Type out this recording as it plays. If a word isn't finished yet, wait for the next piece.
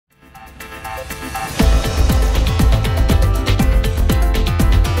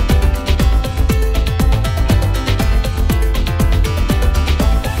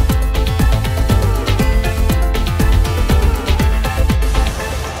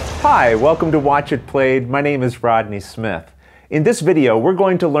Hi, welcome to Watch It Played. My name is Rodney Smith. In this video, we're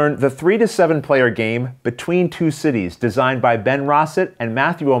going to learn the 3 to 7 player game Between Two Cities, designed by Ben Rossett and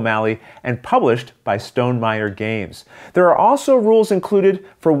Matthew O'Malley and published by Stonemaier Games. There are also rules included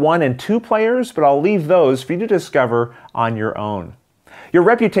for 1 and 2 players, but I'll leave those for you to discover on your own. Your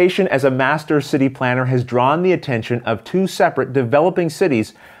reputation as a master city planner has drawn the attention of 2 separate developing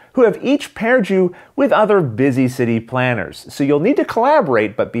cities who have each paired you with other busy city planners. So you'll need to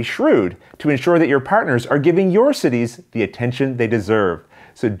collaborate, but be shrewd to ensure that your partners are giving your cities the attention they deserve.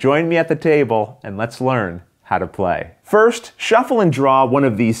 So join me at the table and let's learn how to play. First, shuffle and draw one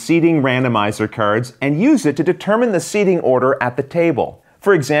of these seating randomizer cards and use it to determine the seating order at the table.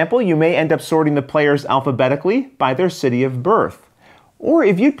 For example, you may end up sorting the players alphabetically by their city of birth. Or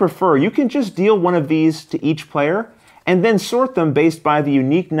if you'd prefer, you can just deal one of these to each player and then sort them based by the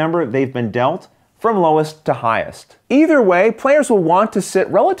unique number they've been dealt from lowest to highest. Either way, players will want to sit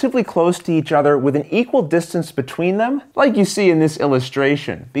relatively close to each other with an equal distance between them, like you see in this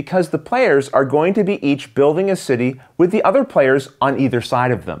illustration, because the players are going to be each building a city with the other players on either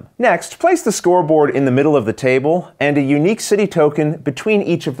side of them. Next, place the scoreboard in the middle of the table and a unique city token between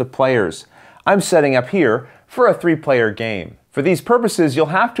each of the players. I'm setting up here for a 3-player game. For these purposes, you'll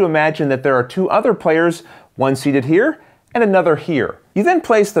have to imagine that there are 2 other players, one seated here and another here. You then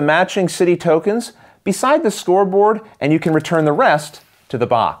place the matching city tokens beside the scoreboard and you can return the rest to the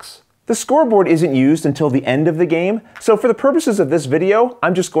box. The scoreboard isn't used until the end of the game, so for the purposes of this video,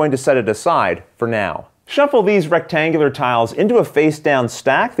 I'm just going to set it aside for now. Shuffle these rectangular tiles into a face-down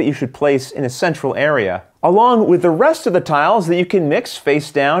stack that you should place in a central area, along with the rest of the tiles that you can mix face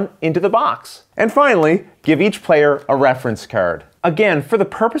down into the box. And finally, give each player a reference card. Again, for the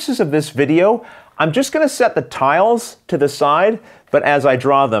purposes of this video, I'm just going to set the tiles to the side, but as I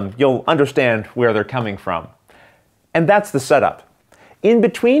draw them, you'll understand where they're coming from. And that's the setup. In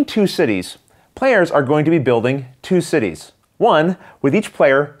between 2 cities, players are going to be building 2 cities, one with each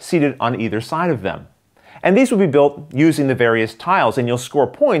player seated on either side of them. And these will be built using the various tiles, and you'll score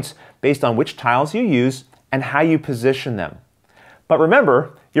points based on which tiles you use and how you position them. But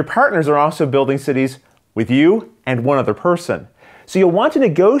remember, your partners are also building cities with you and one other person. So you'll want to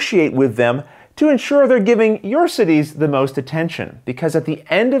negotiate with them to ensure they're giving your cities the most attention, because at the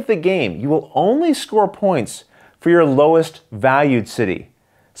end of the game, you will only score points for your lowest valued city.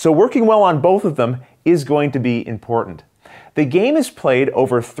 So working well on both of them is going to be important. The game is played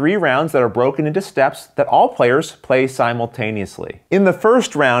over 3 rounds that are broken into steps that all players play simultaneously. In the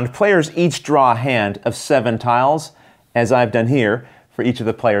first round, players each draw a hand of 7 tiles, as I've done here for each of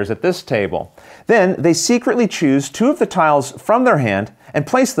the players at this table. Then they secretly choose 2 of the tiles from their hand and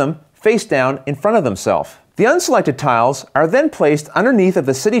place them face down in front of themselves. The unselected tiles are then placed underneath of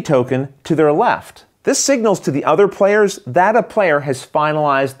the city token to their left. This signals to the other players that a player has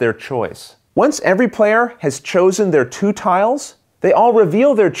finalized their choice. Once every player has chosen their 2 tiles, they all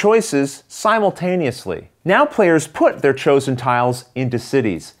reveal their choices simultaneously. Now players put their chosen tiles into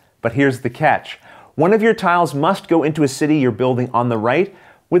cities. But here's the catch. One of your tiles must go into a city you're building on the right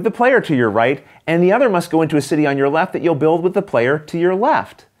with the player to your right, and the other must go into a city on your left that you'll build with the player to your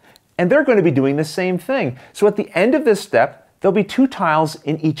left. And they're going to be doing the same thing. So at the end of this step, there'll be 2 tiles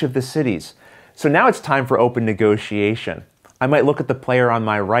in each of the cities. So now it's time for open negotiation. I might look at the player on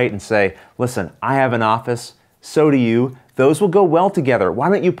my right and say, listen, I have an office, so do you. Those will go well together. Why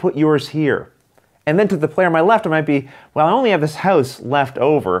don't you put yours here? And then to the player on my left, I might be, well, I only have this house left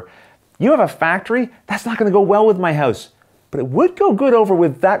over. You have a factory? That's not going to go well with my house. But it would go good over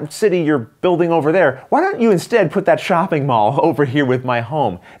with that city you're building over there. Why don't you instead put that shopping mall over here with my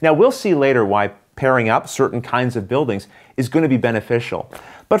home? Now, we'll see later why pairing up certain kinds of buildings is going to be beneficial.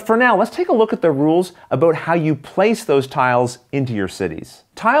 But for now, let's take a look at the rules about how you place those tiles into your cities.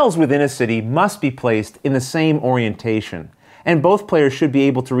 Tiles within a city must be placed in the same orientation, and both players should be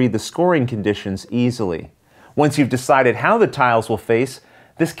able to read the scoring conditions easily. Once you've decided how the tiles will face,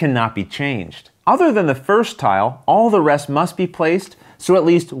 this cannot be changed. Other than the first tile, all the rest must be placed so at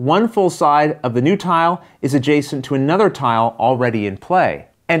least one full side of the new tile is adjacent to another tile already in play.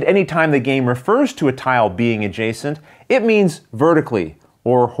 And anytime the game refers to a tile being adjacent, it means vertically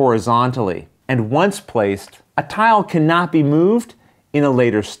or horizontally. And once placed, a tile cannot be moved in a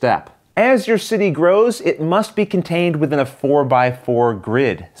later step. As your city grows, it must be contained within a 4x4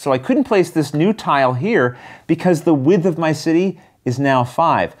 grid. So I couldn't place this new tile here because the width of my city is now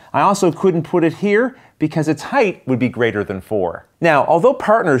 5. I also couldn't put it here because its height would be greater than 4. Now, although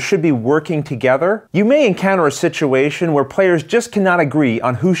partners should be working together, you may encounter a situation where players just cannot agree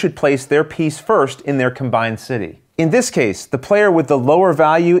on who should place their piece first in their combined city. In this case, the player with the lower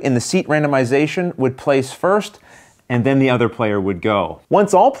value in the seat randomization would place first, and then the other player would go.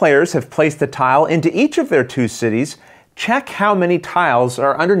 Once all players have placed a tile into each of their two cities, check how many tiles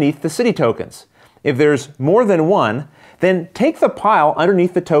are underneath the city tokens. If there's more than one, then take the pile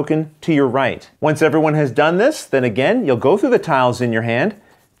underneath the token to your right. Once everyone has done this, then again, you'll go through the tiles in your hand,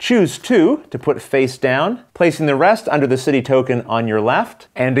 choose two to put face down, placing the rest under the city token on your left.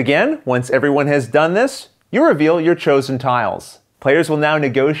 And again, once everyone has done this, you reveal your chosen tiles. Players will now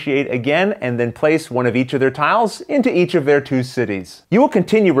negotiate again and then place one of each of their tiles into each of their two cities. You will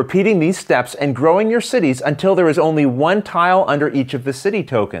continue repeating these steps and growing your cities until there is only one tile under each of the city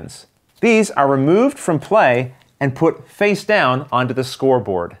tokens. These are removed from play and put face down onto the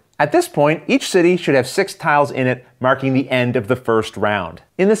scoreboard. At this point, each city should have 6 tiles in it, marking the end of the first round.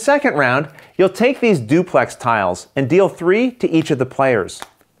 In the second round, you'll take these duplex tiles and deal 3 to each of the players.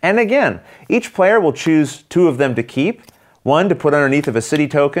 And again, each player will choose 2 of them to keep, 1 to put underneath of a city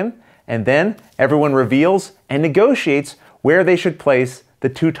token, and then everyone reveals and negotiates where they should place the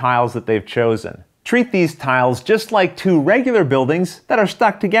 2 tiles that they've chosen. Treat these tiles just like 2 regular buildings that are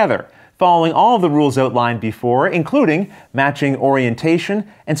stuck together, following all of the rules outlined before, including matching orientation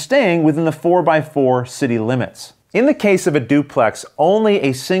and staying within the 4x4 city limits. In the case of a duplex, only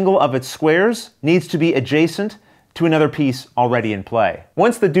a single of its squares needs to be adjacent to another piece already in play.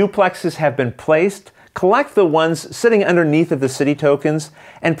 Once the duplexes have been placed, collect the ones sitting underneath of the city tokens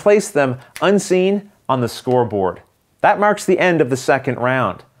and place them unseen on the scoreboard. That marks the end of the second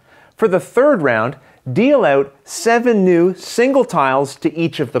round. For the third round, deal out 7 new single tiles to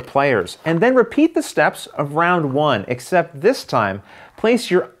each of the players, and then repeat the steps of round 1, except this time, place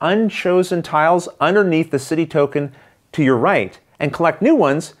your unchosen tiles underneath the city token to your right, and collect new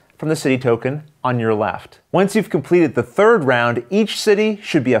ones from the city token on your left. Once you've completed the third round, each city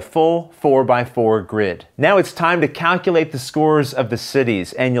should be a full 4x4 grid. Now it's time to calculate the scores of the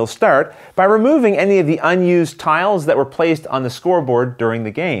cities, and you'll start by removing any of the unused tiles that were placed on the scoreboard during the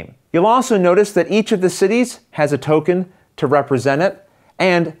game. You'll also notice that each of the cities has a token to represent it,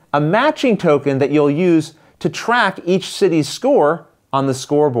 and a matching token that you'll use to track each city's score on the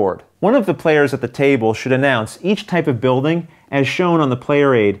scoreboard. One of the players at the table should announce each type of building as shown on the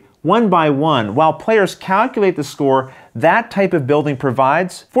player aid, one by one, while players calculate the score that type of building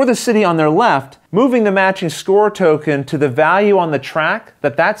provides for the city on their left, moving the matching score token to the value on the track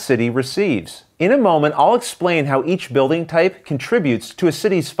that that city receives. In a moment, I'll explain how each building type contributes to a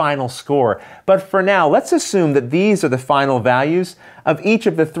city's final score, but for now, let's assume that these are the final values of each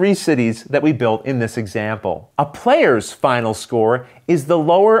of the 3 cities that we built in this example. A player's final score is the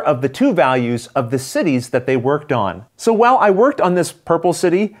lower of the 2 values of the cities that they worked on. So while I worked on this purple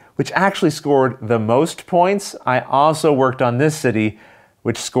city, which actually scored the most points, I also worked on this city,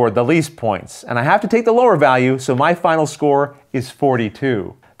 which scored the least points. And I have to take the lower value, so my final score is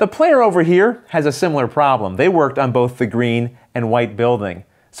 42. The player over here has a similar problem. They worked on both the green and white building.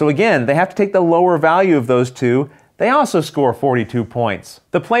 So again, they have to take the lower value of those 2. They also score 42 points.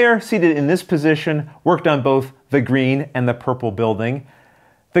 The player seated in this position worked on both the green and the purple building.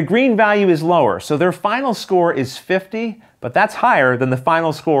 The green value is lower, so their final score is 50, but that's higher than the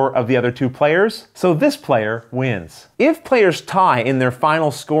final score of the other 2 players, so this player wins. If players tie in their final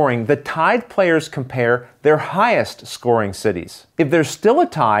scoring, the tied players compare their highest scoring cities. If there's still a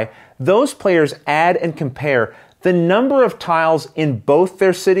tie, those players add and compare the number of tiles in both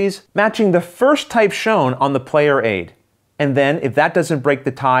their cities, matching the first type shown on the player aid. And then, if that doesn't break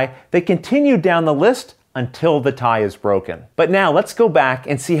the tie, they continue down the list until the tie is broken. But now let's go back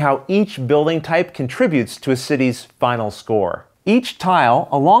and see how each building type contributes to a city's final score. Each tile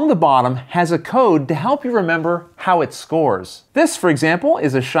along the bottom has a code to help you remember how it scores. This, for example,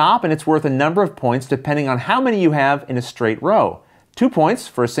 is a shop and it's worth a number of points depending on how many you have in a straight row. 2 points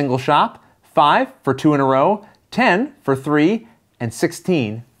for a single shop, 5 for 2 in a row, 10 for 3, and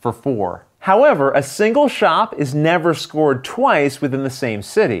 16 for 4. However, a single shop is never scored twice within the same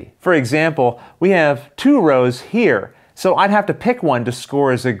city. For example, we have 2 rows here, so I'd have to pick one to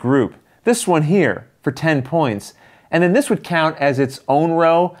score as a group. This one here for 10 points, and then this would count as its own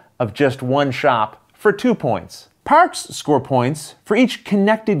row of just 1 shop for 2 points. Parks score points for each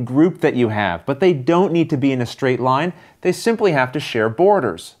connected group that you have, but they don't need to be in a straight line. They simply have to share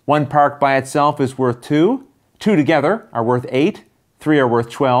borders. 1 park by itself is worth 2, 2 together are worth 8, 3 are worth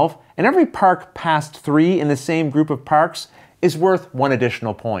 12, and every park past 3 in the same group of parks is worth 1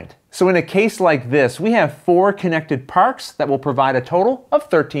 additional point. So in a case like this, we have 4 connected parks that will provide a total of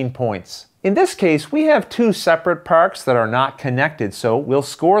 13 points. In this case, we have 2 separate parks that are not connected, so we'll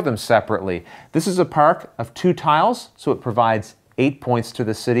score them separately. This is a park of 2 tiles, so it provides 8 points to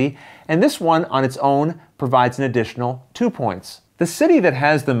the city, and this one on its own provides an additional 2 points. The city that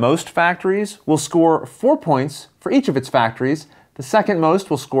has the most factories will score 4 points for each of its factories. The second most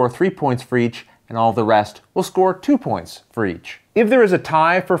will score 3 points for each, and all the rest will score 2 points for each. If there is a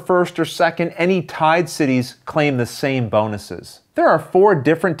tie for first or second, any tied cities claim the same bonuses. There are 4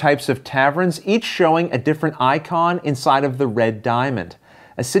 different types of taverns, each showing a different icon inside of the red diamond.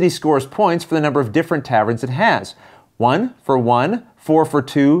 A city scores points for the number of different taverns it has. 1 for 1, 4 for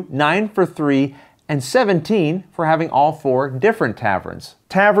 2, 9 for 3, and 17 for having all 4 different taverns.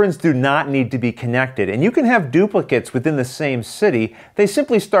 Taverns do not need to be connected, and you can have duplicates within the same city. They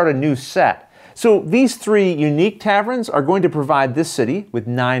simply start a new set. So these 3 unique taverns are going to provide this city with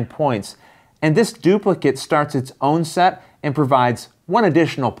 9 points, and this duplicate starts its own set and provides 1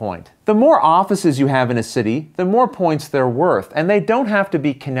 additional point. The more offices you have in a city, the more points they're worth, and they don't have to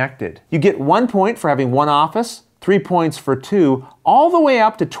be connected. You get 1 point for having 1 office, 3 points for 2, all the way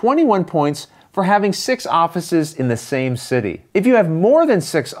up to 21 points for having 6 offices in the same city. If you have more than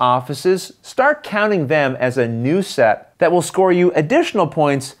 6 offices, start counting them as a new set that will score you additional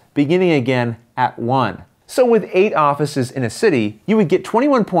points beginning again at 1. So with 8 offices in a city, you would get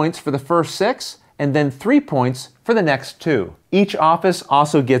 21 points for the first 6 and then 3 points for the next 2. Each office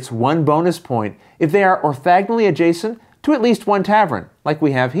also gets 1 bonus point if they are orthogonally adjacent to at least 1 tavern, like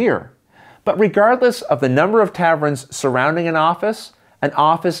we have here. But regardless of the number of taverns surrounding an office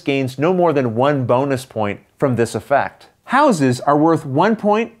gains no more than 1 bonus point from this effect. Houses are worth 1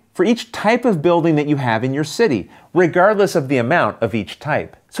 point for each type of building that you have in your city, regardless of the amount of each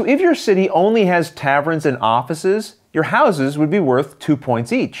type. So if your city only has taverns and offices, your houses would be worth 2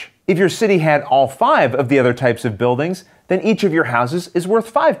 points each. If your city had all 5 of the other types of buildings, then each of your houses is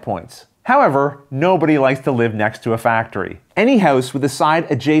worth 5 points. However, nobody likes to live next to a factory. Any house with a side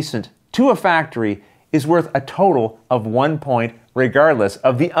adjacent to a factory is worth a total of 1 point regardless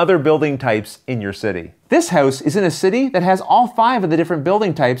of the other building types in your city. This house is in a city that has all 5 of the different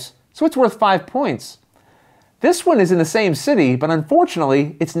building types, so it's worth 5 points. This one is in the same city, but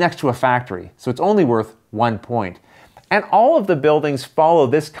unfortunately, it's next to a factory, so it's only worth 1 point. And all of the buildings follow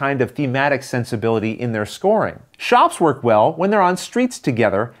this kind of thematic sensibility in their scoring. Shops work well when they're on streets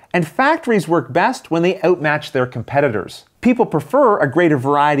together, and factories work best when they outmatch their competitors. People prefer a greater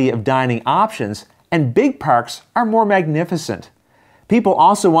variety of dining options, and big parks are more magnificent. People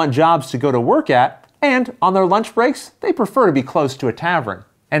also want jobs to go to work at, and on their lunch breaks, they prefer to be close to a tavern.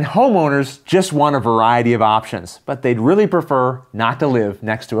 And homeowners just want a variety of options, but they'd really prefer not to live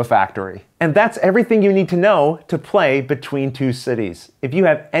next to a factory. And that's everything you need to know to play Between Two Cities. If you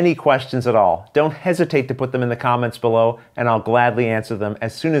have any questions at all, don't hesitate to put them in the comments below, and I'll gladly answer them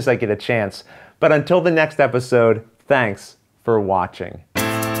as soon as I get a chance. But until the next episode, thanks for watching.